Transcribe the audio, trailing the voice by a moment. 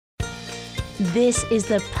This is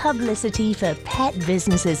the Publicity for Pet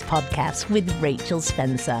Businesses podcast with Rachel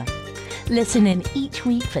Spencer. Listen in each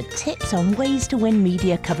week for tips on ways to win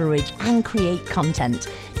media coverage and create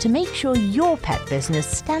content to make sure your pet business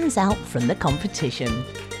stands out from the competition.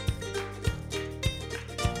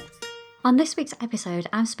 On this week's episode,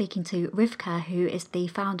 I'm speaking to Rivka, who is the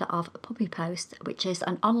founder of Puppy Post, which is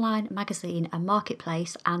an online magazine and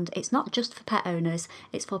marketplace, and it's not just for pet owners,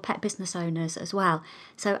 it's for pet business owners as well.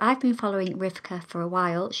 So I've been following Rivka for a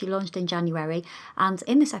while. She launched in January, and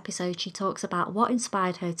in this episode she talks about what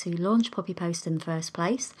inspired her to launch Puppy Post in the first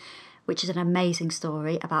place, which is an amazing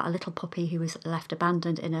story about a little puppy who was left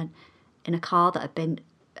abandoned in a car that had been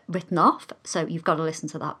written off, so you've got to listen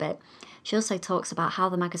to that bit. She also talks about how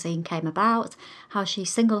the magazine came about, how she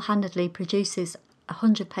single-handedly produces a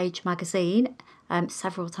 100-page magazine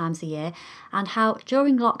several times a year, and how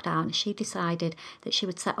during lockdown she decided that she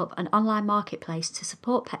would set up an online marketplace to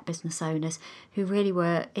support pet business owners who really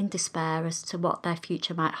were in despair as to what their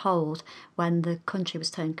future might hold when the country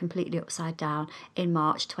was turned completely upside down in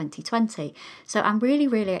March 2020. So I'm really,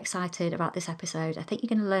 really excited about this episode. I think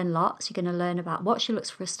you're going to learn lots. You're going to learn about what she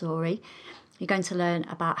looks for a story. You're going to learn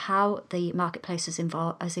about how the marketplace has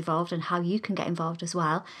evolved and how you can get involved as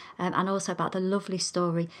well, and also about the lovely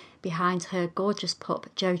story behind her gorgeous pup,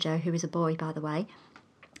 Jojo, who is a boy, by the way,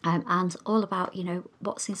 and all about,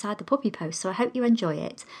 what's inside the Puppy Post. So I hope you enjoy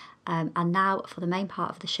it. And now for the main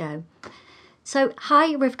part of the show. So,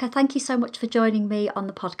 hi, Rivka. Thank you so much for joining me on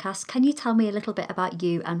the podcast. Can you tell me a little bit about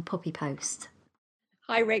you and Puppy Post?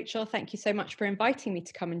 Hi, Rachel. Thank you so much for inviting me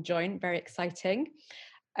to come and join. Very exciting.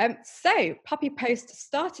 So Puppy Post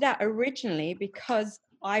started out originally because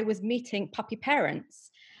I was meeting puppy parents,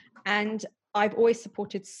 and I've always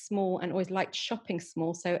supported small and always liked shopping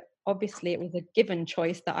small. So obviously it was a given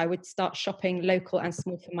choice that I would start shopping local and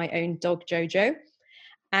small for my own dog, Jojo.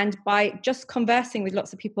 And by just conversing with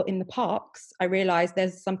lots of people in the parks, I realized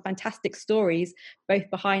there's some fantastic stories, both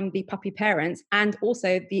behind the puppy parents and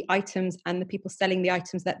also the items and the people selling the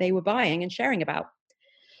items that they were buying and sharing about.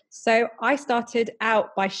 So I started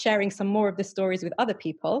out by sharing some more of the stories with other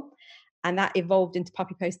people, and that evolved into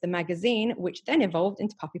Puppy Post, the magazine, which then evolved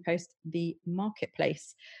into Puppy Post, the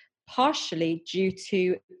marketplace, partially due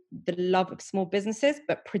to the love of small businesses,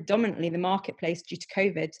 but predominantly the marketplace due to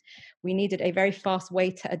COVID. We needed a very fast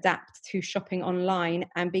way to adapt to shopping online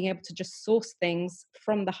and being able to just source things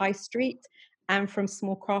from the high street and from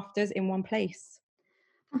small crafters in one place.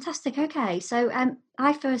 Fantastic. Okay, so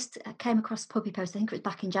I first came across Puppy Post, I think it was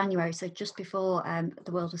back in January, so just before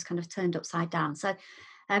the world was kind of turned upside down. So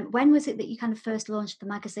when was it that you kind of first launched the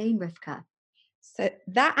magazine, Rivka? So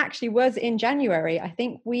that actually was in January. I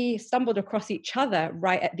think we stumbled across each other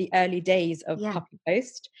right at the early days of Puppy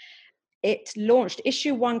Post. It launched,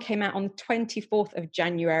 issue 1 came out on the 24th of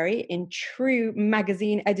January in true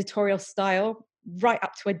magazine editorial style, right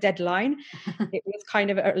up to a deadline. It was kind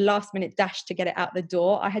of a last minute dash to get it out the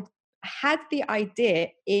door. I had the idea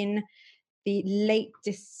in the late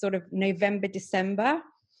sort of November, December,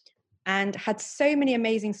 and had so many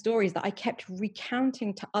amazing stories that I kept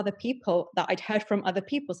recounting to other people that I'd heard from other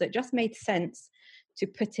people. So it just made sense to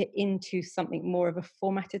put it into something more of a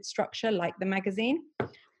formatted structure like the magazine.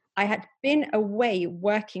 I had been away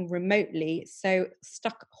working remotely, so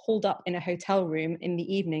stuck holed up in a hotel room in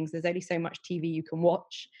the evenings. There's only so much TV you can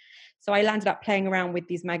watch. So I landed up playing around with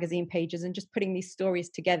these magazine pages and just putting these stories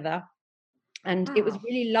together. And It was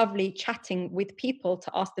really lovely chatting with people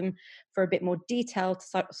to ask them for a bit more detail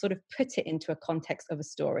to sort of put it into a context of a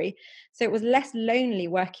story. So it was less lonely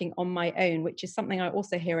working on my own, which is something I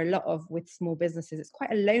also hear a lot of with small businesses. It's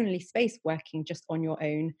quite a lonely space working just on your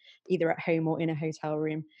own, either at home or in a hotel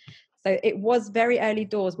room. So it was very early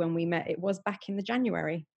doors when we met. It was back in the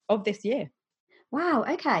January of this year. Wow.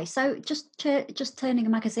 Okay. So just turning a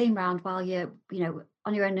magazine round while you're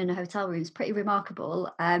on your own in a hotel room is pretty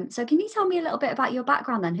remarkable. So can you tell me a little bit about your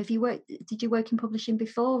background then? Did you work in publishing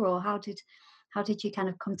before, or how did you kind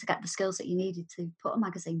of come to get the skills that you needed to put a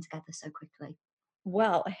magazine together so quickly?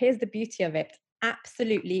 Well, here's the beauty of it.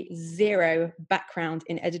 Absolutely zero background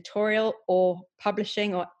in editorial or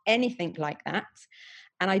publishing or anything like that.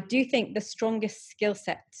 And I do think the strongest skill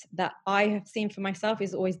set that I have seen for myself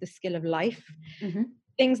is always the skill of life. Mm-hmm.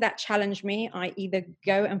 Things that challenge me, I either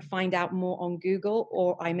go and find out more on Google,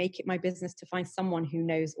 or I make it my business to find someone who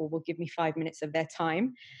knows or will give me 5 minutes of their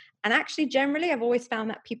time. And actually, generally, I've always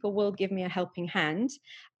found that people will give me a helping hand.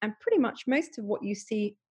 And pretty much most of what you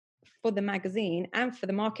see for the magazine and for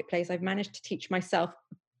the marketplace, I've managed to teach myself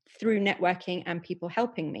through networking and people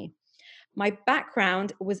helping me. My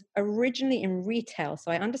background was originally in retail,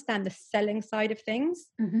 so I understand the selling side of things.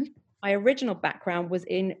 Mm-hmm. My original background was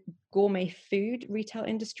in gourmet food retail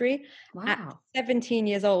industry. Wow. At 17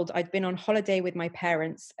 years old, I'd been on holiday with my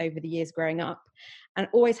parents over the years growing up, and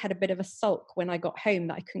always had a bit of a sulk when I got home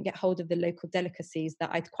that I couldn't get hold of the local delicacies that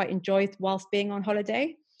I'd quite enjoyed whilst being on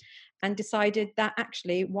holiday, and decided that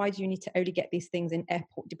actually, why do you need to only get these things in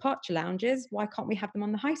airport departure lounges? Why can't we have them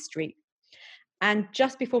on the high street? And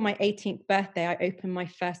just before my 18th birthday, I opened my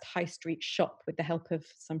first high street shop with the help of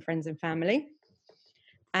some friends and family.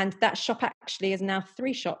 And that shop actually is now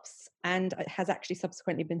 3 shops, and it has actually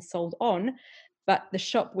subsequently been sold on. But the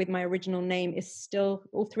shop with my original name is still,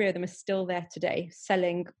 all 3 of them are still there today,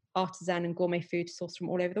 selling artisan and gourmet food sourced from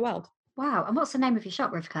all over the world. Wow. And what's the name of your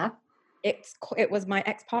shop, Rivka? It was my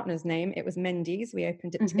ex-partner's name. It was Mendy's. We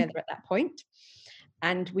opened it together at that point.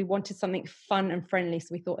 And we wanted something fun and friendly, so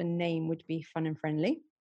we thought a name would be fun and friendly.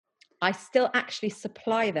 I still actually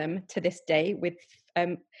supply them to this day with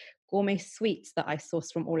gourmet sweets that I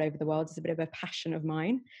source from all over the world. It's a bit of a passion of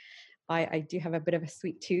mine. I do have a bit of a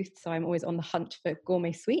sweet tooth, so I'm always on the hunt for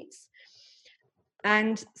gourmet sweets.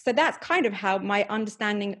 And so that's kind of how my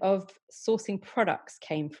understanding of sourcing products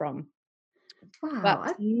came from. Wow.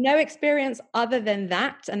 But no experience other than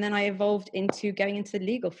that. And then I evolved into going into the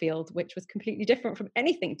legal field, which was completely different from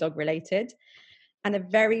anything dog related, and a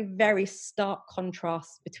very, very stark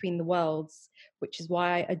contrast between the worlds, which is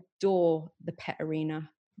why I adore the pet arena.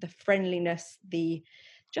 The friendliness,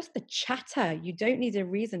 just the chatter. You don't need a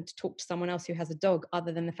reason to talk to someone else who has a dog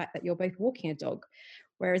other than the fact that you're both walking a dog.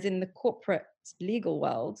 Whereas in the corporate legal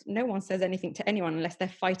world, no one says anything to anyone unless they're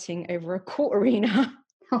fighting over a court arena.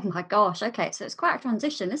 Oh my gosh. Okay. So it's quite a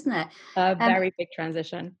transition, isn't it? A very big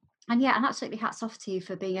transition. And yeah, and absolutely hats off to you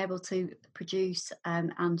for being able to produce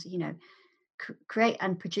and, create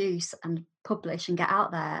and produce and publish and get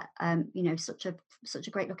out there, such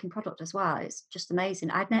a great looking product as well. It's just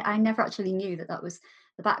amazing. I never actually knew that was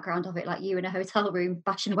the background of it, like you in a hotel room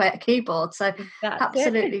bashing away at a keyboard. So That's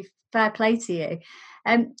absolutely fair play to you.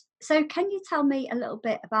 So can you tell me a little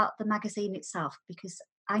bit about the magazine itself? Because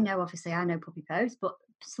I know Puppy Post, but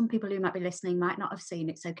some people who might be listening might not have seen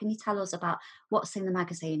it. So can you tell us about what's in the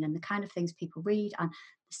magazine and the kind of things people read and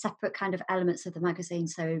the separate kind of elements of the magazine?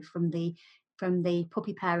 So from the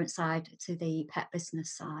puppy parent side to the pet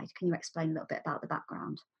business side, can you explain a little bit about the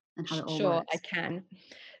background and how it all Sure, works? I can.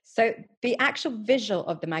 So the actual visual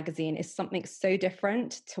of the magazine is something so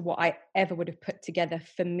different to what I ever would have put together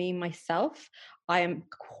for me myself. I am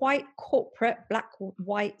quite corporate, black,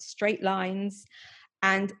 white, straight lines.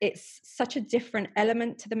 And it's such a different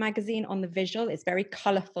element to the magazine on the visual. It's very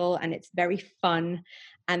colorful and it's very fun.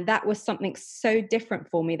 And that was something so different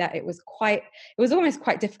for me that it was almost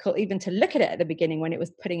quite difficult even to look at it at the beginning when it was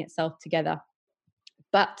putting itself together.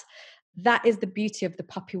 But that is the beauty of the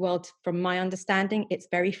puppy world from my understanding. It's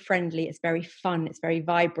very friendly, it's very fun, it's very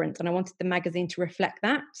vibrant. And I wanted the magazine to reflect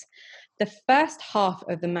that. The first half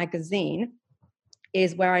of the magazine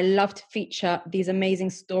is where I love to feature these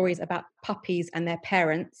amazing stories about puppies and their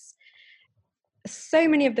parents. So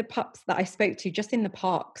many of the pups that I spoke to just in the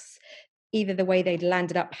parks, either the way they'd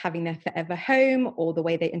landed up having their forever home, or the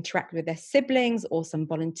way they interact with their siblings, or some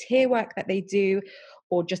volunteer work that they do,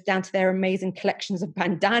 or just down to their amazing collections of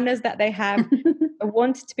bandanas that they have. I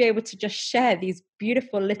wanted to be able to just share these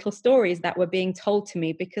beautiful little stories that were being told to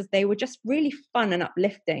me because they were just really fun and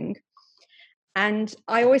uplifting. And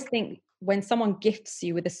I always think when someone gifts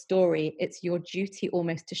you with a story, it's your duty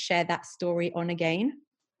almost to share that story on again.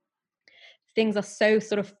 Things are so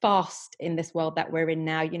sort of fast in this world that we're in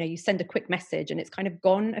now. You send a quick message and it's kind of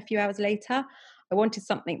gone a few hours later. I wanted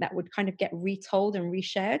something that would kind of get retold and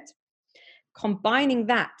reshared. Combining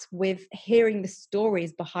that with hearing the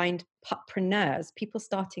stories behind puppreneurs, people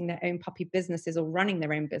starting their own puppy businesses or running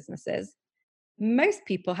their own businesses. Most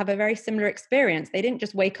people have a very similar experience. They didn't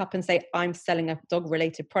just wake up and say, I'm selling a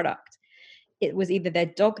dog-related product. It was either their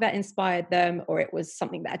dog that inspired them, or it was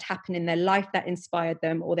something that had happened in their life that inspired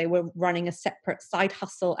them, or they were running a separate side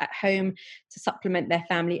hustle at home to supplement their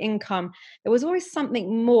family income. There was always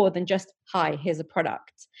something more than just, hi, here's a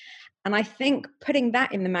product. And I think putting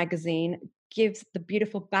that in the magazine gives the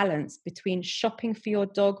beautiful balance between shopping for your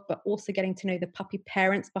dog, but also getting to know the puppy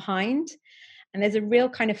parents behind. And there's a real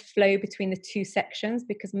kind of flow between the two sections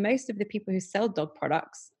because most of the people who sell dog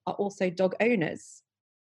products are also dog owners.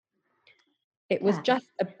 It was just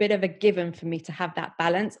a bit of a given for me to have that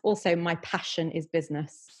balance. Also, my passion is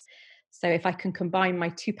business. So if I can combine my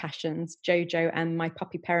two passions, Jojo and my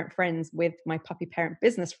puppy parent friends, with my puppy parent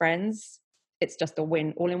business friends, it's just a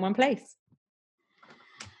win all in one place.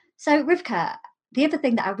 So Rivka, the other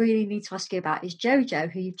thing that I really need to ask you about is Jojo,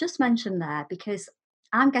 who you've just mentioned there, because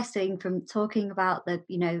I'm guessing from talking about the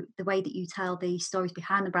way that you tell the stories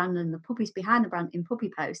behind the brand and the puppies behind the brand in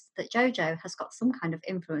Puppy Post, that Jojo has got some kind of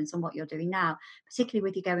influence on what you're doing now, particularly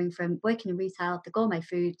with you going from working in retail, the gourmet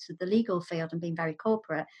food, to the legal field and being very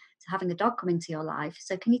corporate, to having a dog come into your life.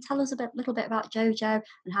 So can you tell us a little bit about Jojo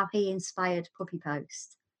and how he inspired Puppy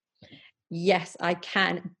Post? Yes, I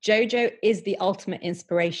can. Jojo is the ultimate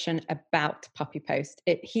inspiration about Puppy Post.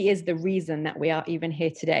 He is the reason that we are even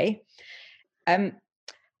here today.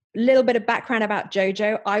 Little bit of background about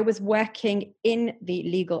Jojo. I was working in the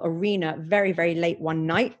legal arena very, very late one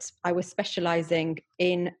night. I was specializing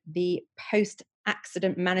in the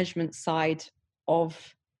post-accident management side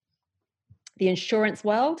of the insurance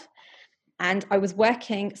world. And I was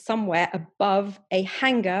working somewhere above a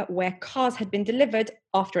hangar where cars had been delivered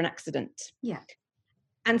after an accident. Yeah.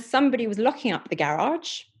 And somebody was locking up the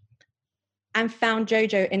garage and found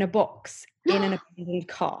Jojo in a box in an abandoned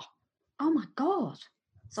car. Oh my God.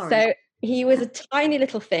 Sorry. So he was a tiny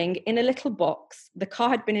little thing in a little box. The car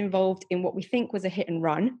had been involved in what we think was a hit and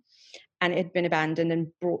run, and it had been abandoned and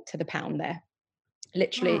brought to the pound there.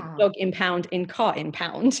 Literally, Wow. dog impound in car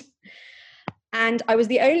impound. And I was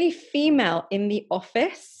the only female in the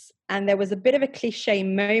office. And there was a bit of a cliche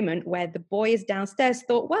moment where the boys downstairs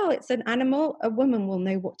thought, well, it's an animal. A woman will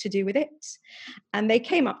know what to do with it. And they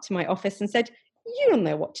came up to my office and said, you don't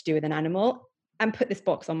know what to do with an animal, and put this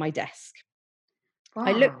box on my desk. Wow.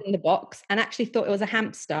 I looked in the box and actually thought it was a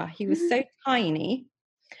hamster. He was so tiny.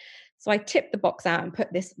 So I tipped the box out and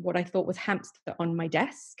put this, what I thought was hamster, on my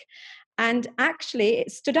desk. And actually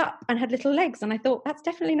it stood up and had little legs. And I thought, that's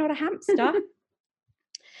definitely not a hamster.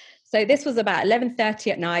 So this was about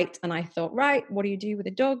 11:30 at night. And I thought, right, what do you do with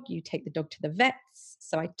a dog? You take the dog to the vets.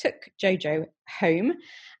 So I took Jojo home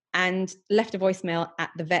and left a voicemail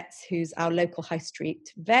at the vet's, who's our local high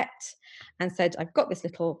street vet, and said, I've got this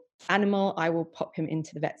little animal. I will pop him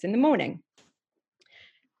into the vet's in the morning.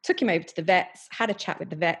 Took him over to the vet's, had a chat with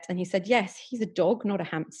the vet, and he said, yes, he's a dog, not a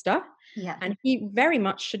hamster. Yeah. And he very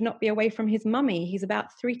much should not be away from his mummy. He's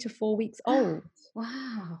about 3 to 4 weeks old.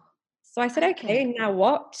 Wow. So I said, okay, now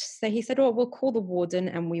what? So he said, oh, we'll call the warden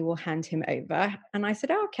and we will hand him over. And I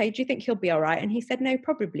said, oh, okay, do you think he'll be all right? And he said, no,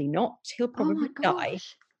 probably not. He'll probably die.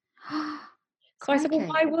 So I said, well,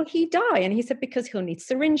 why will he die? And he said, because he'll need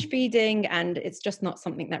syringe feeding and it's just not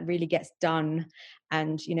something that really gets done.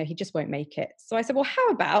 And, you know, he just won't make it. So I said, well, how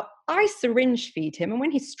about I syringe feed him? And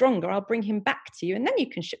when he's stronger, I'll bring him back to you and then you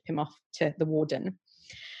can ship him off to the warden.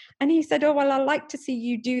 And he said, oh, well, I'd like to see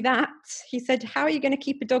you do that. He said, how are you going to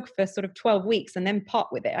keep a dog for sort of 12 weeks and then part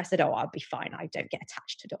with it? I said, oh, I'll be fine. I don't get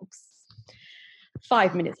attached to dogs.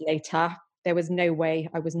 5 minutes later, there was no way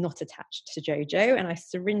I was not attached to Jojo, and I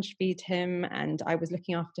syringe feed him and I was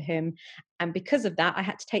looking after him. And because of that, I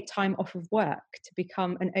had to take time off of work to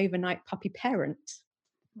become an overnight puppy parent.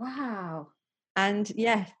 Wow. And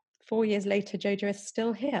yeah, 4 years later, Jojo is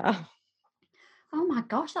still here. Oh my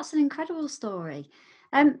gosh, that's an incredible story.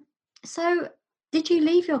 So did you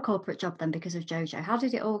leave your corporate job then because of Jojo? How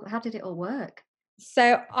did it all work?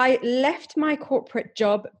 So I left my corporate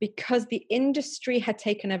job because the industry had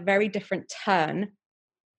taken a very different turn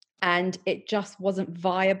and it just wasn't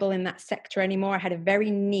viable in that sector anymore. I had a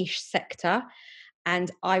very niche sector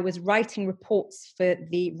and I was writing reports for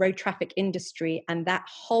the road traffic industry, and that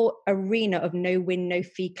whole arena of no win, no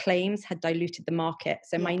fee claims had diluted the market.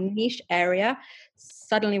 So my niche area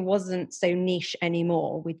suddenly wasn't so niche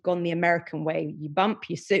anymore. We'd gone the American way. You bump,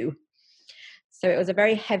 you sue. So it was a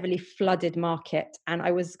very heavily flooded market. And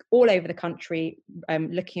I was all over the country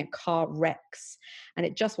looking at car wrecks. And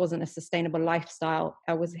it just wasn't a sustainable lifestyle.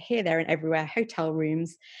 I was here, there, and everywhere, hotel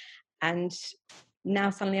rooms. And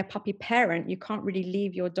now suddenly a puppy parent, you can't really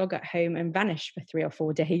leave your dog at home and vanish for 3 or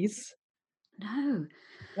 4 days. No.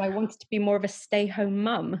 So I wanted to be more of a stay-home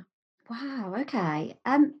mum. Wow, okay.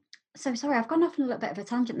 So sorry, I've gone off on a little bit of a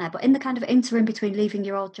tangent there, but in the kind of interim between leaving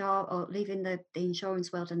your old job or leaving the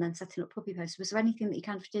insurance world and then setting up Puppy Post, was there anything that you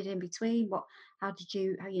kind of did in between? How did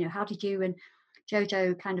you and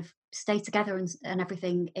Jojo kind of stay together and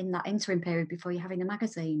everything in that interim period before you're having the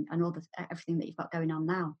magazine and all everything that you've got going on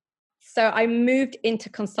now? So I moved into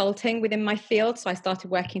consulting within my field. So I started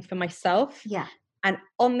working for myself. Yeah. And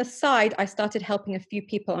on the side, I started helping a few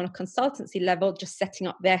people on a consultancy level, just setting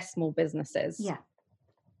up their small businesses. Yeah.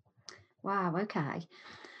 Wow. Okay.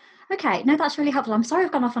 Okay. No, that's really helpful. I'm sorry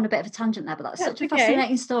I've gone off on a bit of a tangent there, but that's such a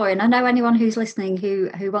fascinating story. And I know anyone who's listening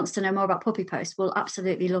who wants to know more about Puppy Post will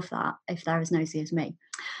absolutely love that if they're as nosy as me.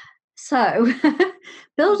 So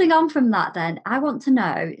building on from that then, I want to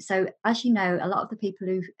know, so as you know, a lot of the people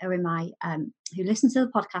who are in my who listen to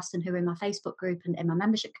the podcast and who are in my Facebook group and in my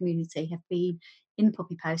membership community have been in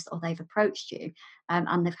Puppy Post, or they've approached you,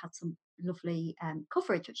 and they've had some lovely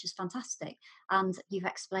coverage, which is fantastic. And you've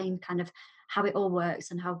explained kind of how it all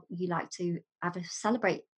works and how you like to either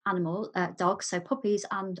celebrate dogs, so puppies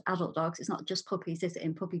and adult dogs. It's not just puppies, is it,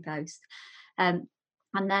 in Puppy Post? Um,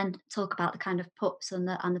 and then talk about the kind of pups and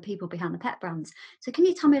the people behind the pet brands. So can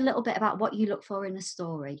you tell me a little bit about what you look for in a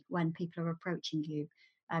story when people are approaching you,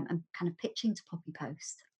 and kind of pitching to Puppy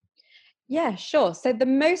Post? Yeah, sure. So the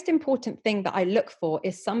most important thing that I look for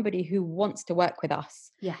is somebody who wants to work with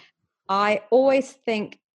us. Yeah. I always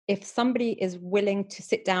think if somebody is willing to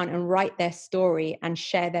sit down and write their story and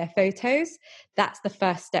share their photos, that's the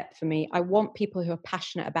first step for me. I want people who are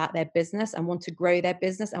passionate about their business and want to grow their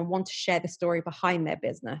business and want to share the story behind their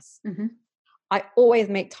business. Mm-hmm. I always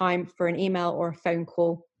make time for an email or a phone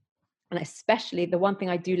call. And especially the one thing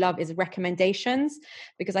I do love is recommendations,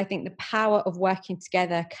 because I think the power of working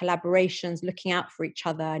together, collaborations, looking out for each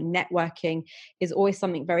other, networking is always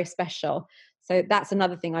something very special. So that's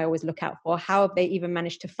another thing I always look out for. How have they even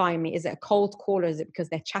managed to find me? Is it a cold call, or is it because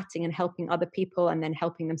they're chatting and helping other people and then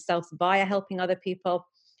helping themselves via helping other people?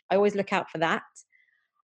 I always look out for that.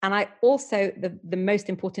 And I also, the most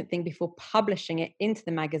important thing before publishing it into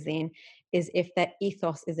the magazine is if their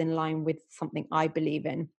ethos is in line with something I believe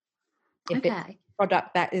in. If it's a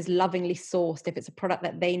product that is lovingly sourced, if it's a product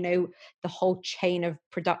that they know the whole chain of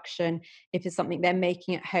production, if it's something they're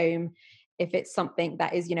making at home, if it's something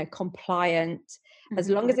that is, compliant, as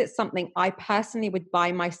long as it's something I personally would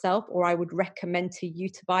buy myself or I would recommend to you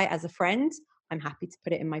to buy as a friend, I'm happy to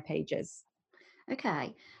put it in my pages.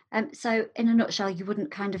 Okay. So in a nutshell, you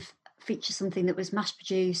wouldn't kind of feature something that was mass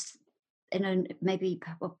produced in a maybe,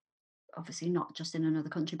 well, obviously not just in another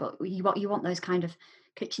country, but you want those kind of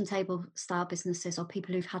kitchen table style businesses, or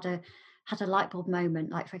people who've had a light bulb moment,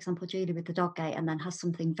 like for example Julie with the dog gate, and then has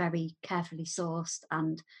something very carefully sourced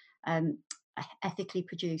and ethically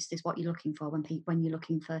produced, is what you're looking for when you're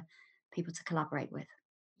looking for people to collaborate with.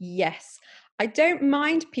 Yes. I don't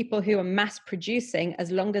mind people who are mass producing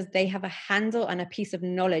as long as they have a handle and a piece of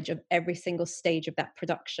knowledge of every single stage of that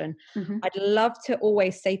production. Mm-hmm. I'd love to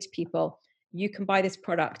always say to people, you can buy this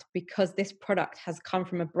product because this product has come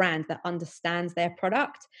from a brand that understands their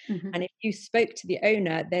product. Mm-hmm. And if you spoke to the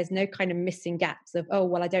owner, there's no kind of missing gaps of, oh,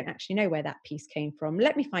 well, I don't actually know where that piece came from.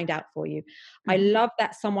 Let me find out for you. Mm-hmm. I love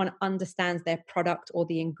that someone understands their product or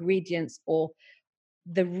the ingredients or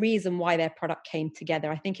the reason why their product came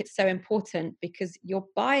together. I think it's so important because you're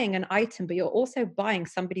buying an item, but you're also buying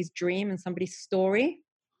somebody's dream and somebody's story.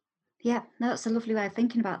 Yeah, no, that's a lovely way of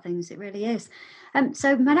thinking about things. It really is.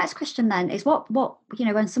 So my next question then is what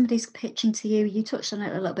when somebody's pitching to you, you touched on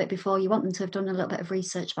it a little bit before. You want them to have done a little bit of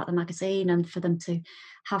research about the magazine and for them to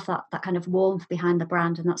have that kind of warmth behind the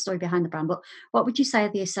brand and that story behind the brand. But what would you say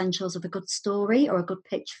are the essentials of a good story or a good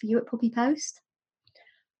pitch for you at Puppy Post?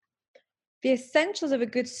 The essentials of a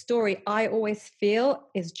good story, I always feel,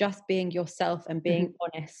 is just being yourself and being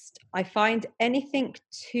honest. I find anything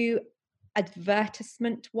too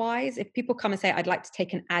advertisement wise, if people come and say, I'd like to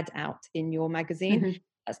take an ad out in your magazine,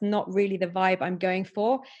 that's not really the vibe I'm going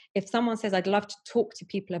for. If someone says, I'd love to talk to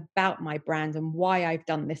people about my brand and why I've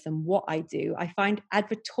done this and what I do, I find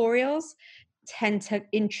advertorials tend to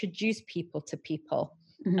introduce people to people.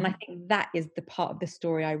 And I think that is the part of the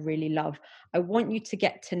story I really love. I want you to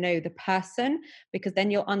get to know the person, because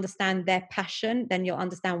then you'll understand their passion, then you'll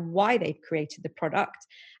understand why they've created the product.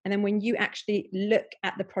 And then when you actually look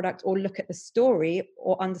at the product or look at the story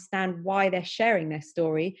or understand why they're sharing their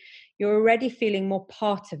story, you're already feeling more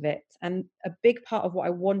part of it. And a big part of what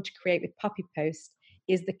I want to create with Puppy Post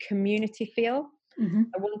is the community feel.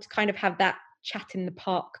 I want to kind of have that chat in the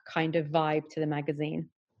park kind of vibe to the magazine.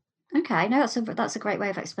 Okay, no, that's a great way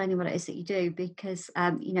of explaining what it is that you do, because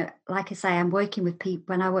like I say, I'm working with people.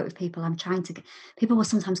 When I work with people, I'm trying to people will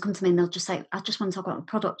sometimes come to me and they'll just say, I just want to talk about the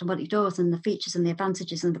product and what it does and the features and the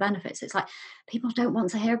advantages and the benefits. It's like, people don't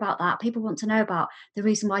want to hear about that. People want to know about the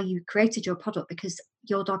reason why you created your product, because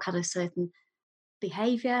your dog had a certain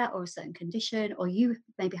behavior or a certain condition, or you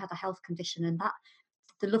maybe had a health condition, and that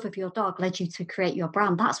the love of your dog led you to create your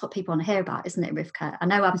brand. That's what people want to hear about, isn't it, Rivka? I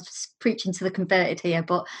know I'm preaching to the converted here,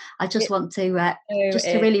 but I just want to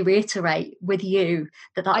really reiterate with you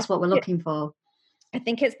that that's what we're looking for. I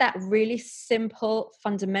think it's that really simple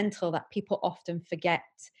fundamental that people often forget.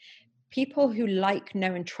 People who like,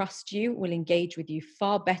 know, and trust you will engage with you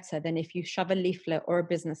far better than if you shove a leaflet or a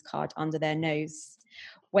business card under their nose.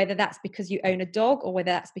 Whether that's because you own a dog or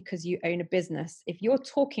whether that's because you own a business. If you're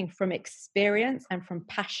talking from experience and from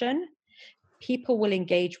passion, people will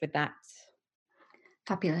engage with that.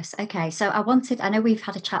 Fabulous. Okay, so I know we've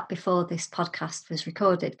had a chat before this podcast was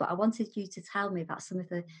recorded, but I wanted you to tell me about some of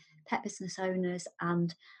the pet business owners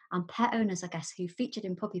and pet owners, I guess, who featured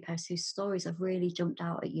in Puppy Post, whose stories have really jumped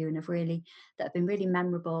out at you and that have been really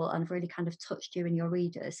memorable and have really kind of touched you and your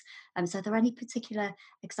readers. So are there any particular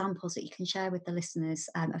examples that you can share with the listeners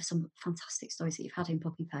of some fantastic stories that you've had in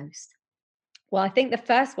Puppy Post? Well, I think the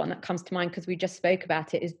first one that comes to mind, because we just spoke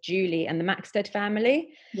about it, is Julie and the Maxted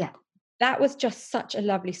family. Yeah. That was just such a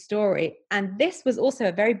lovely story. And this was also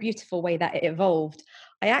a very beautiful way that it evolved.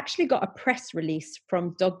 I actually got a press release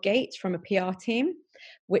from Doggate, from a PR team,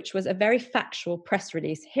 which was a very factual press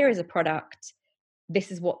release. Here is a product.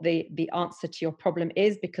 This is what the answer to your problem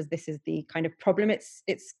is, because this is the kind of problem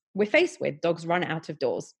we're faced with. Dogs run out of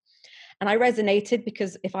doors. And I resonated,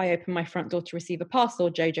 because if I open my front door to receive a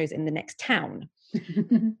parcel, Jojo's in the next town.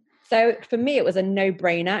 So for me, it was a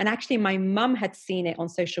no-brainer. And actually, my mum had seen it on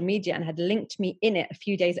social media and had linked me in it a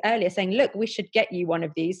few days earlier saying, look, we should get you one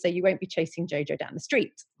of these so you won't be chasing Jojo down the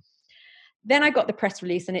street. Then I got the press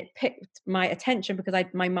release and it picked my attention because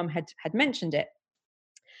my mum had mentioned it.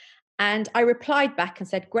 And I replied back and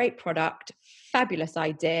said, great product, fabulous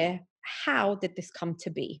idea. How did this come to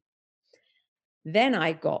be? Then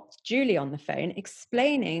I got Julie on the phone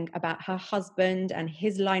explaining about her husband and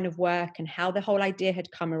his line of work and how the whole idea had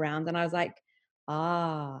come around. And I was like,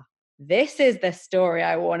 this is the story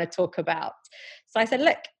I want to talk about. So I said,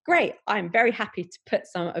 look, great. I'm very happy to put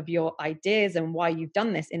some of your ideas and why you've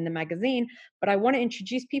done this in the magazine, but I want to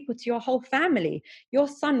introduce people to your whole family. Your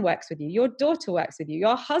son works with you. Your daughter works with you.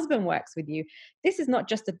 Your husband works with you. This is not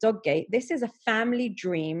just a Doggate. This is a family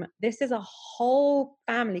dream. This is a whole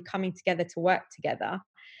family coming together to work together.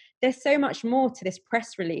 There's so much more to this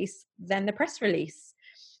press release than the press release.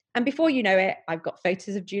 And before you know it, I've got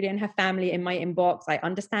photos of Julie and her family in my inbox. I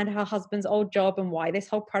understand her husband's old job and why this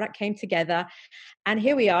whole product came together. And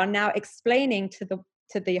here we are now explaining to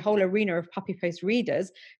the whole arena of Puppy Post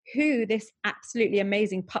readers who this absolutely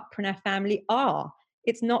amazing Pupreneur family are.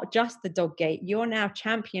 It's not just the Doggate. You're now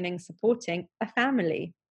championing, supporting a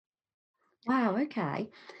family. Wow, okay.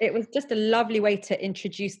 It was just a lovely way to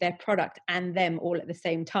introduce their product and them all at the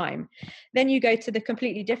same time. Then you go to the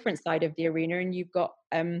completely different side of the arena and you've got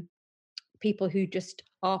people who just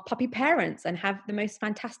are puppy parents and have the most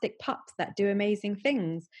fantastic pups that do amazing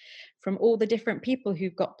things, from all the different people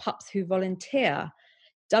who've got pups who volunteer.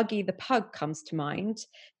 Dougie the pug comes to mind.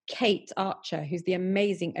 Kate Archer, who's the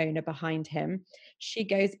amazing owner behind him, she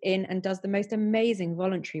goes in and does the most amazing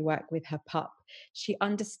voluntary work with her pup. She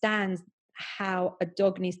understands how a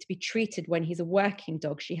dog needs to be treated when he's a working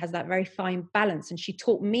dog. She has that very fine balance, and she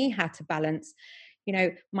taught me how to balance, you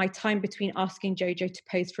know, my time between asking Jojo to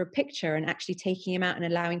pose for a picture and actually taking him out and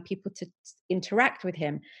allowing people to interact with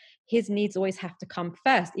him. His needs always have to come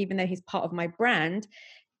first. Even though he's part of my brand,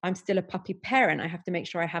 I'm still a puppy parent. I have to make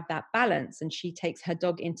sure I have that balance. And she takes her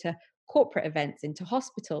dog into corporate events, into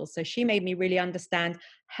hospitals. So she made me really understand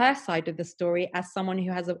her side of the story as someone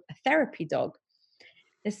who has a therapy dog.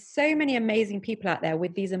 There's so many amazing people out there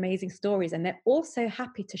with these amazing stories, and they're all so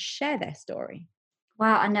happy to share their story.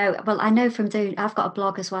 Wow, I know. Well, I know from I've got a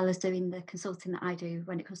blog as well as doing the consulting that I do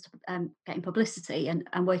when it comes to getting publicity and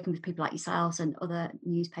working with people like yourselves and other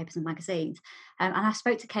newspapers and magazines. And I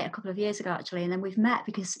spoke to Kate a couple of years ago, actually, and then we've met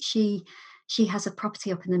because she has a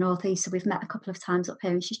property up in the northeast, so we've met a couple of times up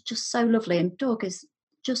here, and she's just so lovely. And Doug is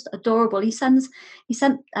just adorable. He sent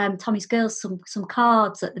Tommy's girls some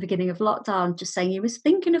cards at the beginning of lockdown, just saying he was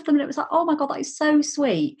thinking of them, and it was like, oh my god, that is so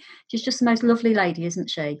sweet. She's just the most lovely lady, isn't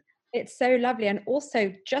she? It's so lovely. And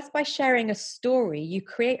also, just by sharing a story, you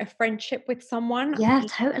create a friendship with someone. Yeah,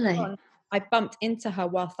 totally. I bumped into her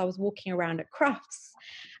whilst I was walking around at Crufts.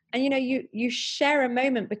 And, you know, you share a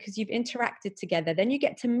moment because you've interacted together. Then you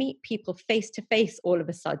get to meet people face to face all of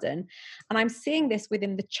a sudden. And I'm seeing this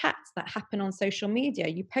within the chats that happen on social media.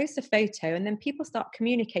 You post a photo and then people start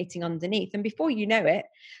communicating underneath. And before you know it,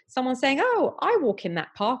 someone's saying, oh, I walk in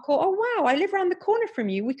that park. Or, oh, wow, I live around the corner from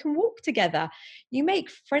you. We can walk together. You make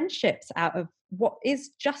friendships out of what is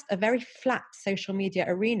just a very flat social media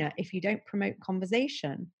arena if you don't promote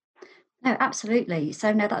conversation. No, absolutely.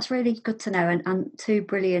 So no, that's really good to know, and two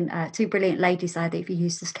brilliant ladies there that you've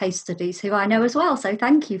used as case studies, who I know as well. So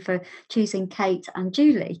thank you for choosing Kate and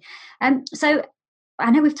Julie. So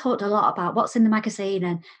I know we've talked a lot about what's in the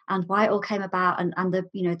magazine and why it all came about, and the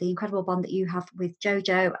the incredible bond that you have with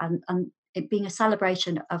Jojo, and it being a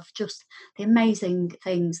celebration of just the amazing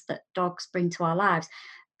things that dogs bring to our lives.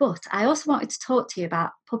 But I also wanted to talk to you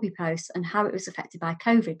about Puppy Post and how it was affected by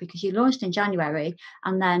COVID, because you launched in January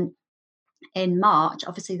and then in March,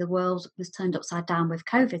 obviously the world was turned upside down with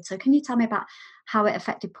COVID. So can you tell me about how it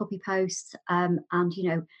affected Puppy Post, and,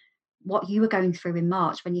 what you were going through in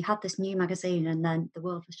March when you had this new magazine and then the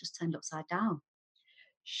world was just turned upside down?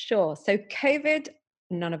 Sure. So COVID,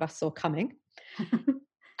 none of us saw coming.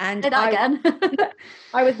 And Say that again.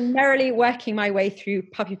 I was merrily working my way through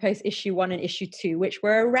Puppy Post issue 1 and issue 2, which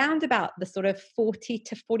were around about the sort of 40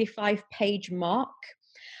 to 45 page mark.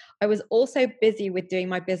 I was also busy with doing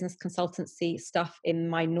my business consultancy stuff in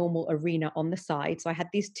my normal arena on the side. So I had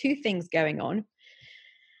these two things going on.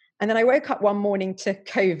 And then I woke up one morning to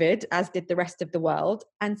COVID, as did the rest of the world.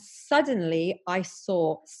 And suddenly I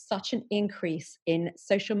saw such an increase in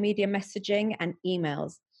social media messaging and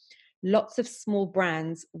emails. Lots of small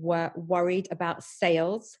brands were worried about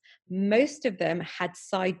sales. Most of them had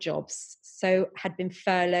side jobs, so had been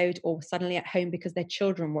furloughed or suddenly at home because their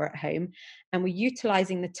children were at home, and were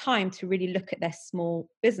utilizing the time to really look at their small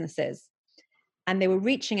businesses. And they were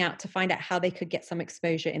reaching out to find out how they could get some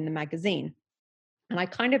exposure in the magazine. And I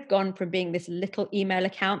kind of gone from being this little email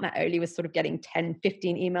account that only was sort of getting 10,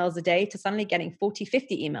 15 emails a day to suddenly getting 40,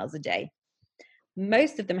 50 emails a day.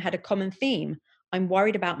 Most of them had a common theme. I'm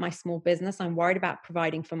worried about my small business. I'm worried about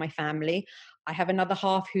providing for my family. I have another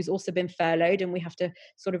half who's also been furloughed, and we have to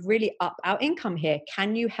sort of really up our income here.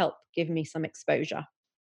 Can you help give me some exposure?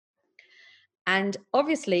 And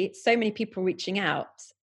obviously, so many people reaching out,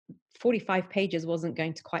 45 pages wasn't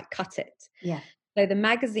going to quite cut it. Yeah. So the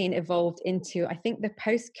magazine evolved into, I think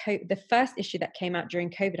the first issue that came out during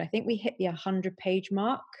COVID, I think we hit the 100-page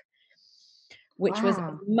mark, which was as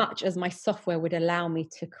Wow. much as my software would allow me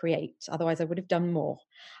to create. Otherwise, I would have done more.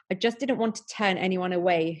 I just didn't want to turn anyone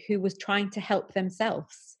away who was trying to help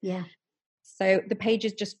themselves. Yeah. So the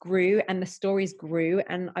pages just grew and the stories grew,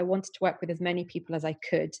 and I wanted to work with as many people as I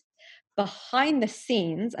could. Behind the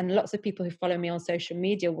scenes, and lots of people who follow me on social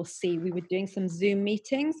media will see, we were doing some Zoom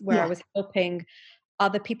meetings where I Yeah. was helping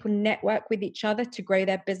other people network with each other to grow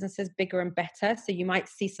their businesses bigger and better. So you might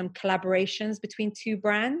see some collaborations between two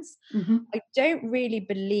brands. Mm-hmm. I don't really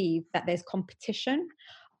believe that there's competition.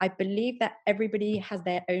 I believe that everybody has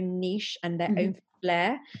their own niche and their Mm-hmm. own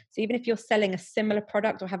flair. So even if you're selling a similar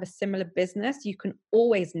product or have a similar business, you can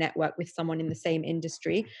always network with someone in the same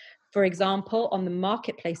industry. For example, on the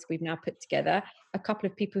marketplace we've now put together, a couple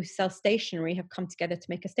of people who sell stationery have come together to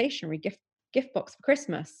make a stationery gift box for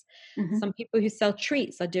Christmas. Mm-hmm. Some people who sell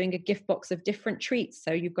treats are doing a gift box of different treats.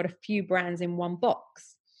 So you've got a few brands in one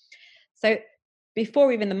box. So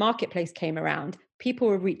before even the marketplace came around, people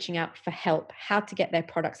were reaching out for help, how to get their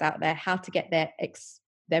products out there, how to get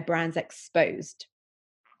their brands exposed.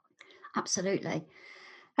 Absolutely.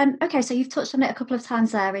 Okay, so you've touched on it a couple of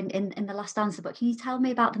times there in the last answer, but can you tell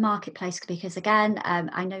me about the marketplace? Because again,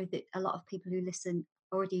 I know that a lot of people who listen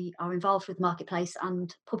already are involved with Marketplace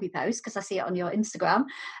and Puppy Post because I see it on your Instagram.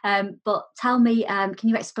 But tell me, can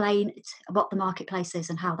you explain what the Marketplace is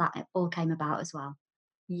and how that all came about as well?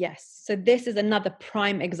 Yes. So this is another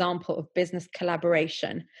prime example of business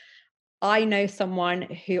collaboration. I know someone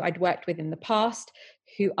who I'd worked with in the past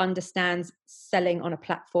who understands selling on a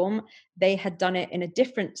platform. They had done it in a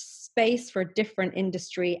different space for a different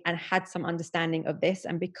industry and had some understanding of this.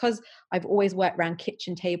 And because I've always worked around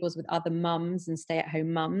kitchen tables with other mums and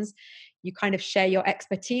stay-at-home mums, you kind of share your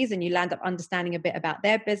expertise and you land up understanding a bit about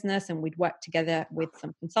their business. And we'd work together with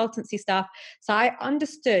some consultancy stuff. So I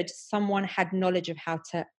understood someone had knowledge of how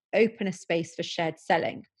to open a space for shared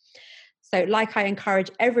selling. So, like I encourage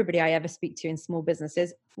everybody I ever speak to in small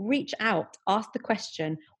businesses, reach out, ask the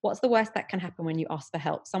question, what's the worst that can happen when you ask for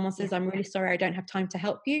help? Someone says, Yeah. I'm really sorry, I don't have time to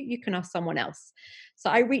help you. You can ask someone else. So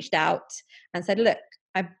I reached out and said, look,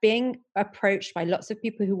 I'm being approached by lots of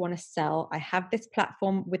people who want to sell. I have this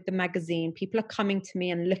platform with the magazine. People are coming to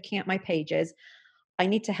me and looking at my pages. I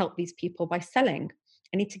need to help these people by selling.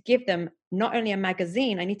 I need to give them not only a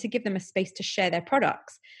magazine, I need to give them a space to share their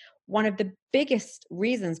products. One of the biggest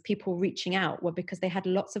reasons people reaching out were because they had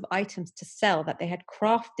lots of items to sell that they had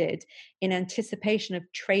crafted in anticipation of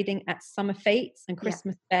trading at summer fetes and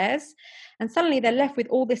Christmas fairs. And suddenly they're left with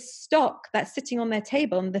all this stock that's sitting on their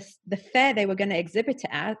table, and the fair they were going to exhibit it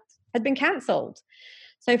at had been cancelled.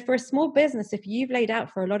 So for a small business, if you've laid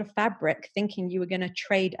out for a lot of fabric thinking you were going to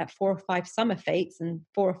trade at 4 or 5 summer fetes and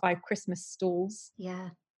 4 or 5 Christmas stalls, Yeah.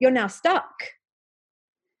 you're now stuck.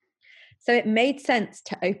 So it made sense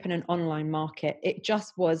to open an online market. It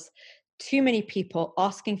just was too many people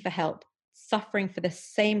asking for help, suffering for the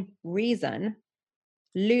same reason,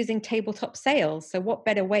 losing tabletop sales. So what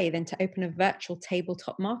better way than to open a virtual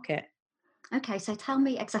tabletop market? Okay, so tell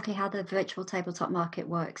me exactly how the virtual tabletop market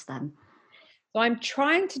works then. So I'm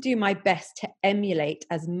trying to do my best to emulate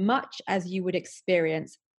as much as you would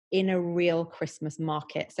experience in a real Christmas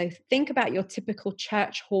market. So think about your typical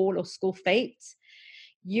church hall or school fete.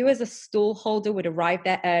 You as a stall holder would arrive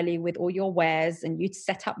there early with all your wares, and you'd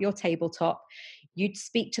set up your tabletop. You'd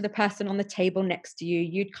speak to the person on the table next to you.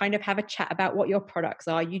 You'd kind of have a chat about what your products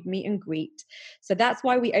are. You'd meet and greet. So that's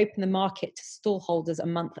why we opened the market to stall holders a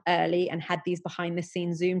month early and had these behind the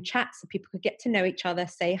scenes Zoom chats so people could get to know each other,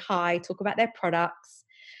 say hi, talk about their products.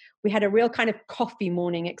 We had a real kind of coffee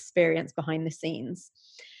morning experience behind the scenes.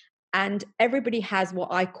 And everybody has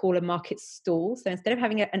what I call a market stall. So instead of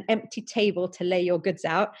having an empty table to lay your goods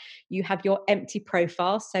out, you have your empty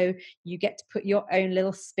profile. So you get to put your own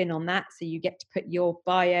little spin on that. So you get to put your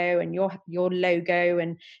bio and your logo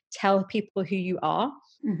and tell people who you are.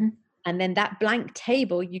 Mm-hmm. And then that blank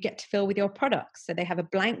table you get to fill with your products. So they have a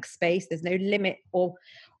blank space. There's no limit or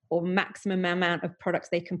maximum amount of products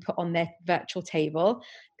they can put on their virtual table.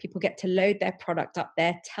 People get to load their product up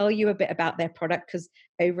there, tell you a bit about their product, because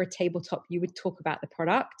over a tabletop you would talk about the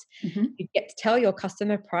product. Mm-hmm. You get to tell your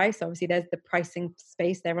customer price. Obviously there's the pricing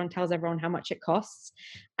space. Everyone tells everyone how much it costs.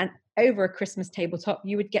 And over a Christmas tabletop,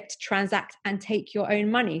 you would get to transact and take your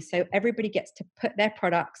own money. So everybody gets to put their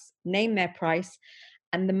products, name their price,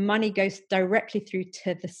 and the money goes directly through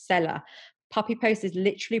to the seller. Puppy Post is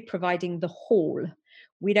literally providing the haul.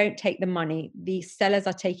 We don't take the money. The sellers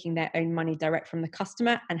are taking their own money direct from the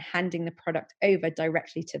customer and handing the product over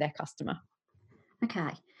directly to their customer.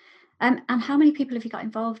 Okay. And how many people have you got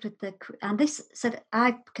involved with and this? So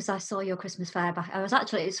because I saw your Christmas fair back,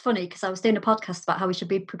 it's funny because I was doing a podcast about how we should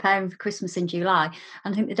be preparing for Christmas in July.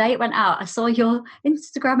 And I think the day it went out, I saw your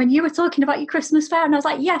Instagram and you were talking about your Christmas fair. And I was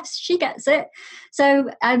like, yes, she gets it. So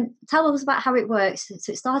tell us about how it works.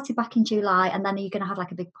 So it started back in July, and then are you going to have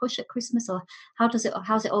like a big push at Christmas, or how's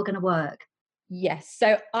it all going to work? Yes.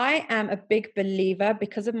 So I am a big believer,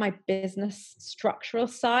 because of my business structural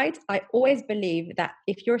side. I always believe that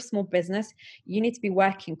if you're a small business, you need to be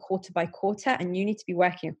working quarter by quarter, and you need to be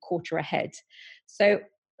working a quarter ahead. So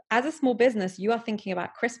as a small business, you are thinking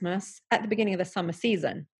about Christmas at the beginning of the summer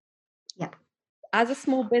season. Yep. As a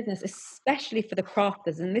small business, especially for the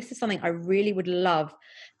crafters, and this is something I really would love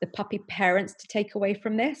the puppy parents to take away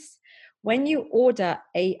from this. When you order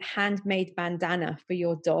a handmade bandana for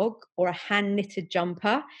your dog or a hand knitted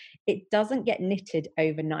jumper, it doesn't get knitted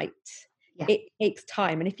overnight. Yeah. It takes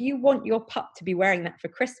time. And if you want your pup to be wearing that for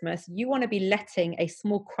Christmas, you want to be letting a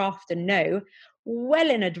small crafter know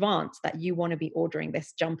well in advance that you want to be ordering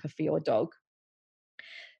this jumper for your dog.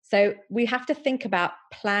 So we have to think about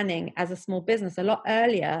planning as a small business a lot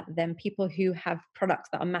earlier than people who have products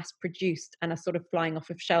that are mass produced and are sort of flying off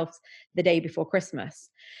of shelves the day before Christmas.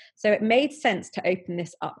 So it made sense to open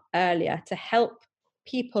this up earlier to help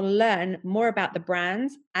people learn more about the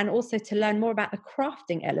brands and also to learn more about the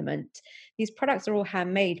crafting element. These products are all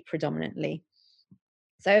handmade predominantly.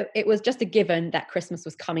 So it was just a given that Christmas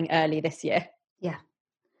was coming early this year. Yeah.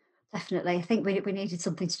 Definitely. I think we needed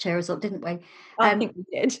something to cheer us up, didn't we? I think we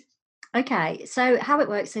did. Okay. So how it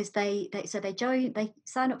works is they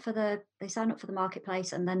sign up for the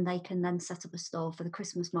marketplace, and then they can then set up a store for the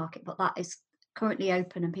Christmas market. But that is currently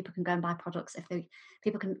open, and people can go and buy products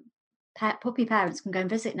puppy parents can go and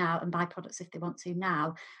visit now and buy products if they want to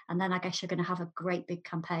now. And then I guess you're going to have a great big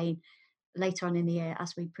campaign later on in the year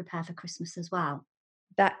as we prepare for Christmas as well.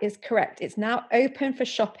 That is correct. It's now open for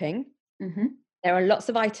shopping. Mm-hmm. There are lots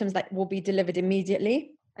of items that will be delivered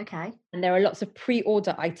immediately. Okay. And there are lots of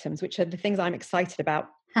pre-order items, which are the things I'm excited about.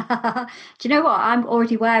 Do you know what I'm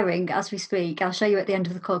already wearing as we speak? I'll show you at the end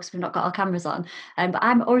of the call because we've not got our cameras on. But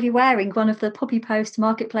I'm already wearing one of the Puppy Post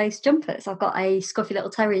Marketplace jumpers. I've got a Scruffy Little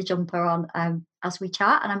Terrier jumper on as we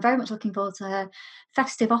chat, and I'm very much looking forward to her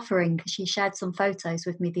festive offering because she shared some photos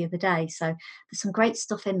with me the other day. So there's some great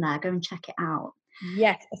stuff in there. Go and check it out.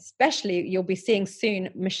 Yes, especially you'll be seeing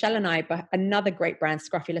soon Michelle and I, but another great brand,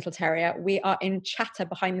 Scruffy Little Terrier. We are in chatter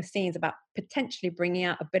behind the scenes about potentially bringing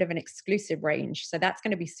out a bit of an exclusive range. So that's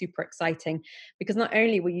going to be super exciting because not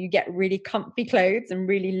only will you get really comfy clothes and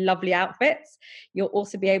really lovely outfits, you'll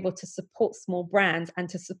also be able to support small brands and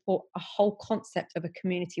to support a whole concept of a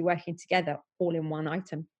community working together all in one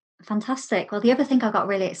item. Fantastic. Well, the other thing I got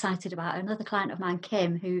really excited about, another client of mine,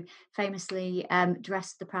 Kim, who famously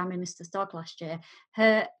dressed the Prime Minister's dog last year,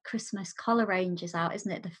 her Christmas collar range is out,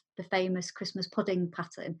 isn't it? The famous Christmas pudding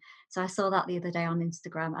pattern. So I saw that the other day on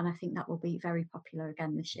Instagram, and I think that will be very popular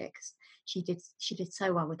again this year because she did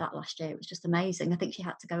so well with that last year. It was just amazing. I think she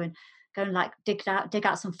had to go and like dig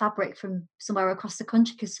out some fabric from somewhere across the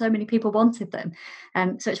country because so many people wanted them.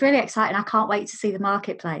 So it's really exciting. I can't wait to see the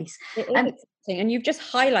marketplace. It is exciting. And you've just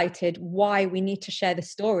highlighted why we need to share the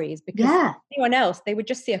stories because anyone else, they would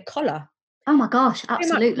just see a collar. Oh my gosh, So much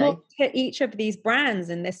absolutely. more to each of these brands,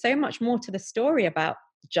 and there's so much more to the story about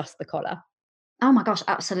just the collar. Oh my gosh,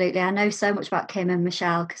 absolutely. I know so much about Kim and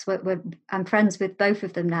Michelle because I'm friends with both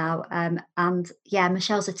of them now. And yeah,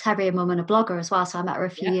 Michelle's a terrier mum and a blogger as well. So I met her a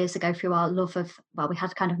few years ago through our love of, well, we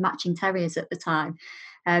had kind of matching terriers at the time.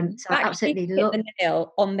 So You I actually absolutely hit love, the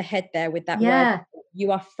nail on the head there with that word. yeah,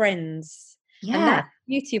 You are friends. And yeah. that's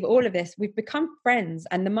the beauty of all of this. We've become friends,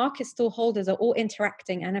 and the market stall holders are all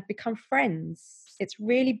interacting and have become friends. It's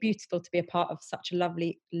really beautiful to be a part of such a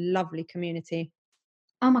lovely, lovely community.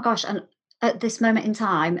 Oh my gosh. And at this moment in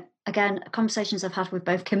time, again, conversations I've had with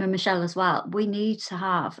both Kim and Michelle as well, we need to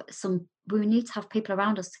have people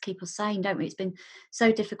around us to keep us sane, don't we? It's been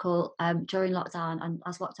so difficult during lockdown. And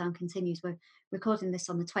as lockdown continues, we're recording this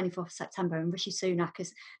on the 24th of September. And Rishi Sunak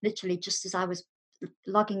is literally, just as I was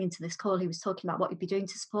logging into this call, he was talking about what you'd be doing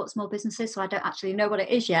to support small businesses. So I don't actually know what it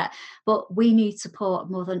is yet, but we need support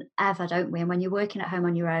more than ever, don't we? And when you're working at home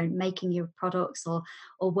on your own, making your products or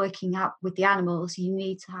working out with the animals, you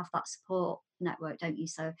need to have that support network, don't you?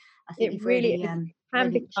 So I think It you've really really is, it can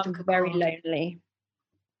really struck become a very chord. lonely.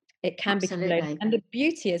 It can become lonely. Absolutely. And the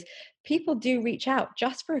beauty is, people do reach out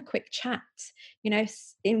just for a quick chat. You know,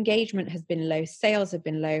 engagement has been low, sales have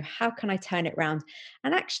been low. How can I turn it around?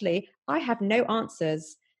 And actually, I have no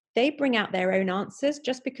answers. They bring out their own answers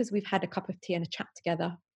just because we've had a cup of tea and a chat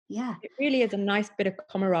together. Yeah. It really is a nice bit of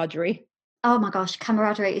camaraderie. Oh my gosh,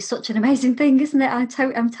 camaraderie is such an amazing thing, isn't it?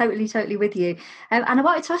 I'm totally with you. And I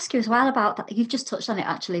wanted to ask you as well about that. You've just touched on it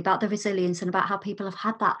actually, about the resilience and about how people have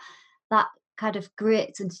had that kind of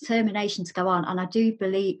grit and determination to go on. And I do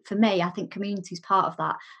believe, for me, I think community is part of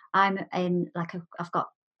that. I'm in like I've got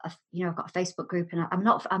I've got a Facebook group, and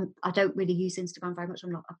I don't really use Instagram very much.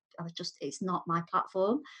 I was just, it's not my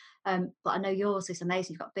platform. But I know yours is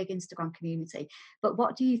amazing. You've got a big Instagram community. But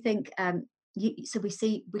what do you think? So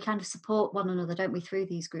we kind of support one another, don't we, through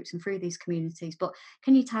these groups and through these communities. But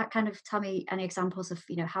can you kind of tell me any examples of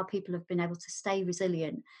how people have been able to stay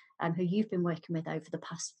resilient, who you've been working with over the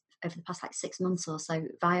past like 6 months or so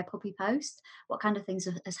via Puppy Post? What kind of things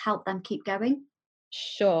has helped them keep going?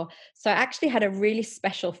 Sure. So I actually had a really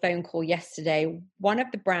special phone call yesterday. One of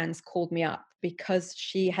the brands called me up because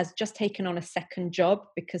she has just taken on a second job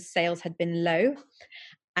because sales had been low.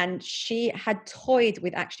 And she had toyed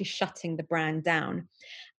with actually shutting the brand down.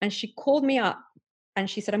 And she called me up and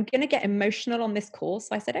she said, I'm going to get emotional on this call.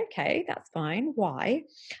 So I said, okay, that's fine. Why?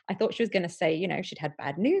 I thought she was going to say, she'd had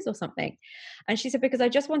bad news or something. And she said, because I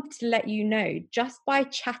just wanted to let you know, just by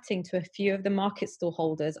chatting to a few of the market stall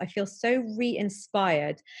holders, I feel so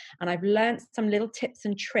re-inspired, and I've learned some little tips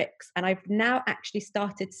and tricks. And I've now actually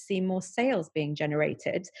started to see more sales being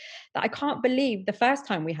generated, that I can't believe the first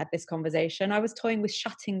time we had this conversation, I was toying with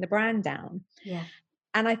shutting the brand down. Yeah.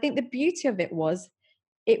 And I think the beauty of it was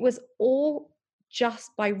all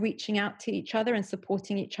just by reaching out to each other and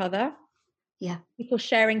supporting each other. Yeah. People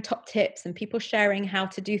sharing top tips and people sharing how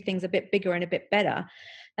to do things a bit bigger and a bit better,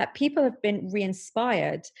 that people have been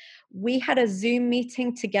re-inspired. We had a Zoom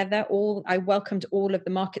meeting together. I welcomed all of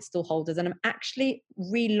the market stall holders, and I'm actually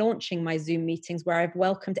relaunching my Zoom meetings where I've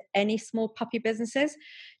welcomed any small puppy businesses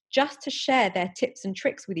just to share their tips and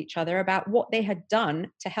tricks with each other about what they had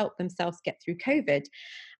done to help themselves get through COVID.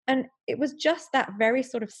 And it was just that very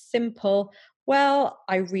sort of simple, well,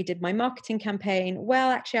 I redid my marketing campaign.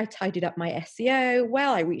 Well, actually, I tidied up my SEO.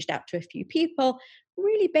 Well, I reached out to a few people.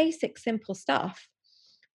 Really basic, simple stuff.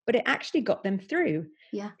 But it actually got them through.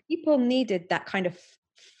 Yeah. People needed that kind of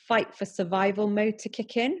fight for survival mode to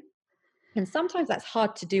kick in. And sometimes that's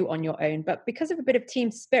hard to do on your own. But because of a bit of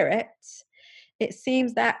team spirit, it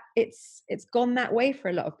seems that it's gone that way for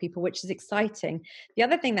a lot of people, which is exciting. The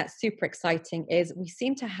other thing that's super exciting is we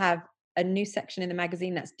seem to have a new section in the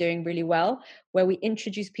magazine that's doing really well, where we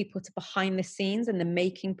introduce people to behind the scenes and the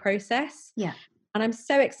making process. Yeah. And I'm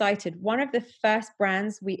so excited. One of the first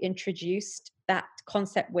brands we introduced that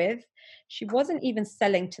concept with, she wasn't even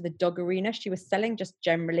selling to the dog arena. She was selling just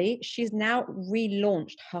generally. She's now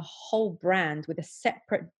relaunched her whole brand with a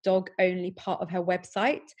separate dog only part of her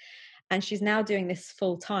website. And she's now doing this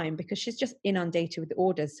full time because she's just inundated with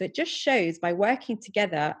orders. So it just shows, by working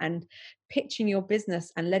together and pitching your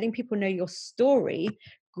business and letting people know your story,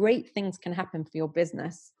 great things can happen for your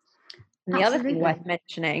business. And the other thing Absolutely. worth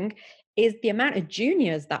mentioning is the amount of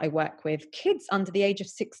juniors that I work with, kids under the age of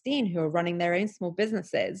 16 who are running their own small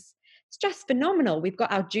businesses. It's just phenomenal. We've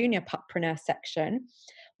got our junior puppreneur section.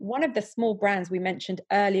 One of the small brands we mentioned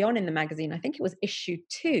early on in the magazine, I think it was issue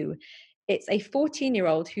 2, it's a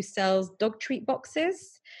 14-year-old who sells dog treat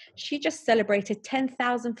boxes. She just celebrated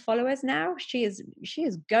 10,000 followers now. She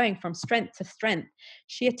is going from strength to strength.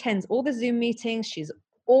 She attends all the Zoom meetings. She's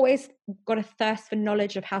always got a thirst for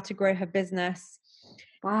knowledge of how to grow her business. If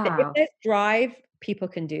Wow. there's drive, people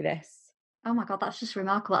can do this. Oh my God, that's just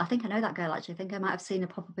remarkable. I think I know that girl actually. I think I might have seen a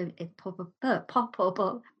pop up on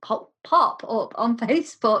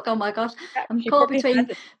Facebook. Oh my gosh, Yeah, I'm she caught probably has between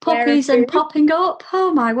it. puppies and popping up.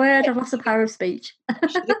 Oh my word, I've lost a power of speech.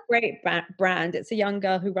 She's a great brand. It's a young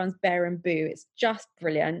girl who runs Bear and Boo. It's just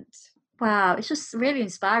brilliant. Wow, it's just really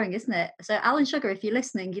inspiring, isn't it? So Alan Sugar, if you're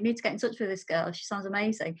listening, you need to get in touch with this girl. She sounds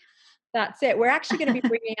amazing. That's it. We're actually going to be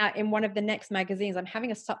bringing out in one of the next magazines. I'm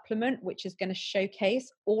having a supplement which is going to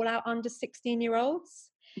showcase all our under 16-year-olds.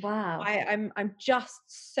 Wow. I'm just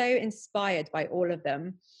so inspired by all of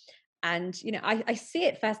them. And, you know, I see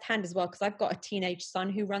it firsthand as well, because I've got a teenage son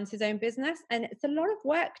who runs his own business, and it's a lot of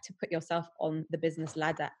work to put yourself on the business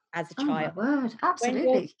ladder as a Oh my child word, when you're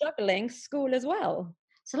absolutely. juggling school as well.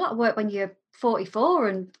 It's a lot of work when you're 44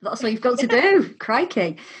 and that's all you've got to do.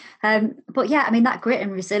 Crikey. But yeah, I mean, that grit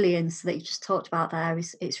and resilience that you just talked about there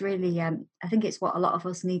it's really, I think it's what a lot of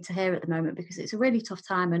us need to hear at the moment, because it's a really tough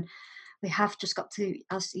time, and we have just got to,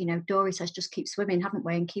 as you know, Dory says, just keep swimming, haven't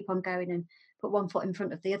we? And keep on going and put one foot in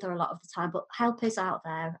front of the other a lot of the time. But help is out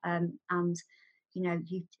there. And, you know,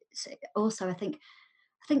 you also, I think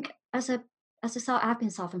as a sort, I've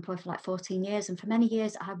been self-employed for like 14 years, and for many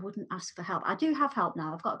years I wouldn't ask for help. I do have help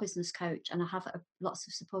now. I've got a business coach and I have lots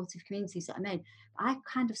of supportive communities that I'm in. But I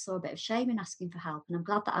kind of saw a bit of shame in asking for help, and I'm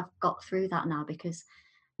glad that I've got through that now, because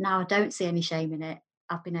now I don't see any shame in it.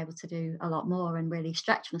 I've been able to do a lot more and really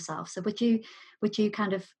stretch myself. So would you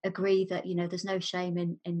kind of agree that, you know, there's no shame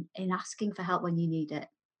in asking for help when you need it?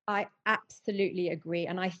 I absolutely agree.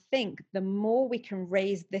 And I think the more we can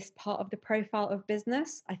raise this part of the profile of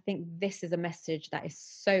business, I think this is a message that is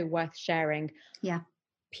so worth sharing. Yeah.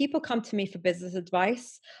 People come to me for business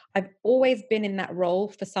advice. I've always been in that role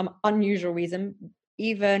for some unusual reason,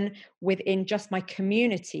 even within just my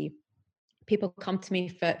community. People come to me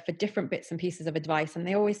for different bits and pieces of advice. And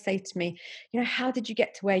they always say to me, you know, how did you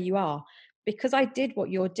get to where you are? Because I did what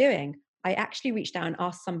you're doing. I actually reached out and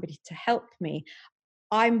asked somebody to help me.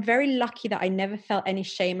 I'm very lucky that I never felt any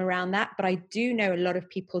shame around that, but I do know a lot of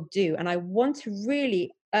people do. And I want to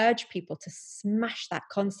really urge people to smash that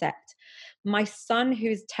concept. My son,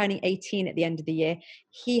 who's turning 18 at the end of the year,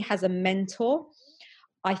 he has a mentor.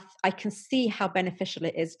 I can see how beneficial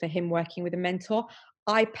it is for him working with a mentor.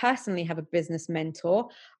 I personally have a business mentor.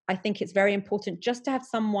 I think it's very important just to have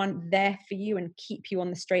someone there for you and keep you on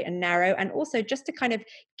the straight and narrow, and also just to kind of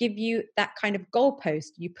give you that kind of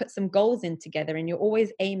goalpost. You put some goals in together and you're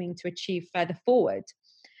always aiming to achieve further forward.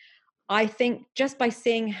 I think just by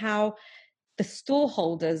seeing how the stall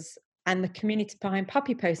holders and the community behind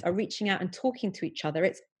Puppy Post are reaching out and talking to each other,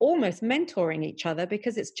 it's almost mentoring each other,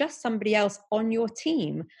 because it's just somebody else on your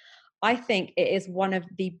team. I think it is one of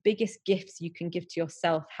the biggest gifts you can give to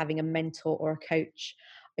yourself, having a mentor or a coach.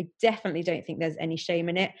 I definitely don't think there's any shame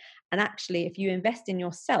in it. And actually, if you invest in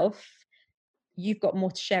yourself, you've got more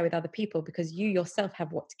to share with other people, because you yourself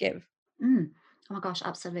have what to give. Mm. Oh my gosh,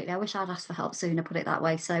 absolutely. I wish I'd asked for help sooner, put it that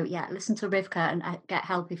way. So yeah, listen to Rivka and get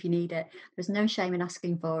help if you need it. There's no shame in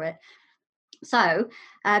asking for it. So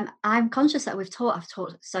I'm conscious that I've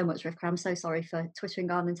talked so much, Rivka. I'm so sorry for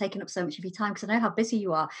twittering on and taking up so much of your time, because I know how busy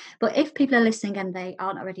you are. But if people are listening and they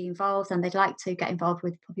aren't already involved and they'd like to get involved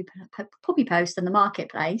with Puppy Post and the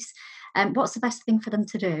marketplace, what's the best thing for them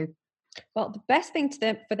to do? Well, the best thing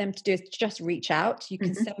for them to do is to just reach out. You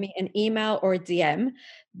can Mm-hmm. send me an email or a DM.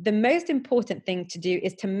 The most important thing to do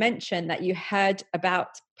is to mention that you heard about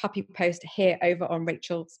Puppy Post here over on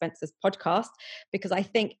Rachel Spencer's podcast, because I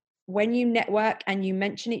think when you network and you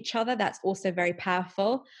mention each other, that's also very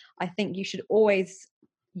powerful. I think you should always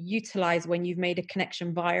utilize when you've made a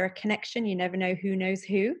connection via a connection. You never know who knows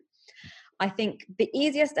who. I think the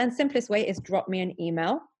easiest and simplest way is drop me an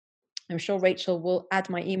email. I'm sure Rachel will add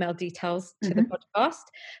my email details to the Mm-hmm. podcast,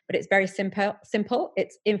 but it's very simple.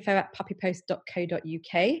 It's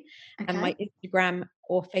info@puppypost.co.uk. And my Okay. Instagram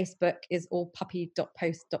or Facebook is all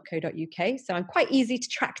puppy.post.co.uk. So I'm quite easy to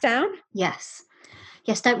track down. Yes.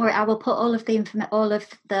 Yes, don't worry. I will put all of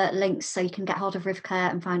the links so you can get hold of Rivka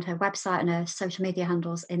and find her website and her social media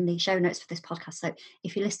handles in the show notes for this podcast. So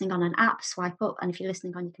if you're listening on an app, swipe up, and if you're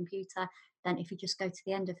listening on your computer, then if you just go to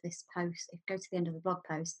the end of this post, if you go to the end of the blog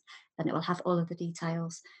post, then it will have all of the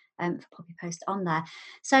details for Puppy Post on there.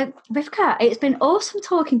 So Rivka, it's been awesome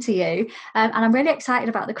talking to you, and I'm really excited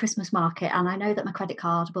about the Christmas market, and I know that my credit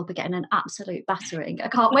card will be getting an absolute battering. I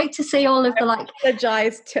can't wait to see all of the I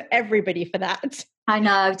apologize to everybody for that. I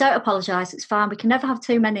know, don't apologise, it's fine. We can never have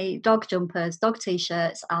too many dog jumpers, dog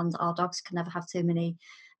t-shirts, and our dogs can never have too many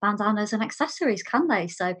bandanas and accessories, can they?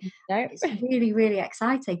 So No. it's really, really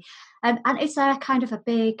exciting. And is there kind of a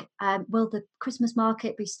big, will the Christmas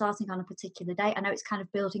market be starting on a particular date? I know it's kind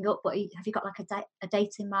of building up, but have you got like a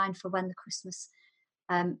date in mind for when the Christmas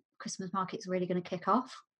market's really going to kick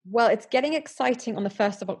off? Well, it's getting exciting on the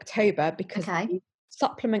 1st of October because the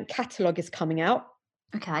supplement catalogue is coming out.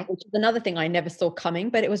 Okay. Which is another thing I never saw coming,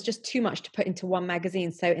 but it was just too much to put into one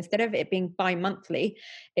magazine. So instead of it being bi-monthly,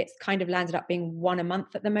 it's kind of landed up being one a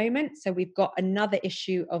month at the moment. So we've got another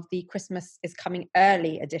issue of the Christmas is Coming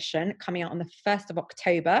Early edition coming out on the 1st of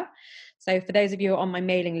October. So for those of you who are on my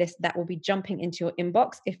mailing list, that will be jumping into your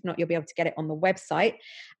inbox. If not, you'll be able to get it on the website.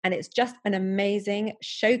 And it's just an amazing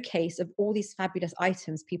showcase of all these fabulous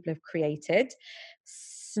items people have created.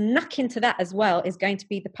 Snuck into that as well is going to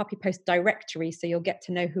be the Puppy Post directory, so you'll get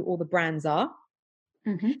to know who all the brands are.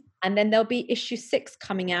 Mm-hmm. And then there'll be issue 6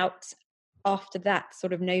 coming out after that,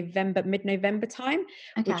 sort of mid-November time,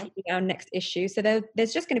 which will be our next issue. So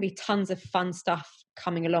there's just going to be tons of fun stuff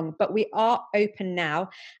coming along, but we are open now.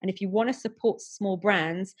 And if you want to support small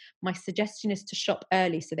brands, my suggestion is to shop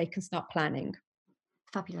early so they can start planning.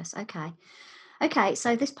 Fabulous. Okay,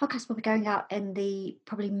 so this podcast will be going out in the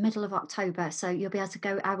probably middle of October. So you'll be able to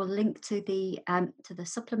go. I will link to the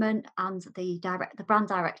supplement and the brand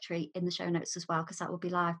directory in the show notes as well, because that will be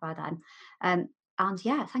live by then. And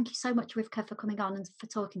yeah, thank you so much, Rivka, for coming on and for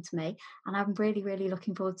talking to me. And I'm really, really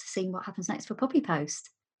looking forward to seeing what happens next for Puppy Post.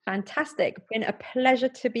 Fantastic. It's been a pleasure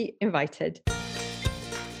to be invited.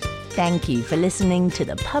 Thank you for listening to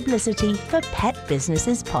the Publicity for Pet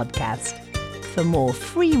Businesses podcast. For more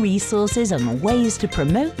free resources and ways to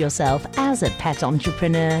promote yourself as a pet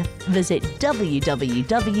entrepreneur, visit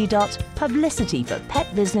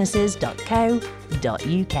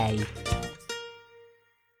www.publicityforpetbusinesses.co.uk.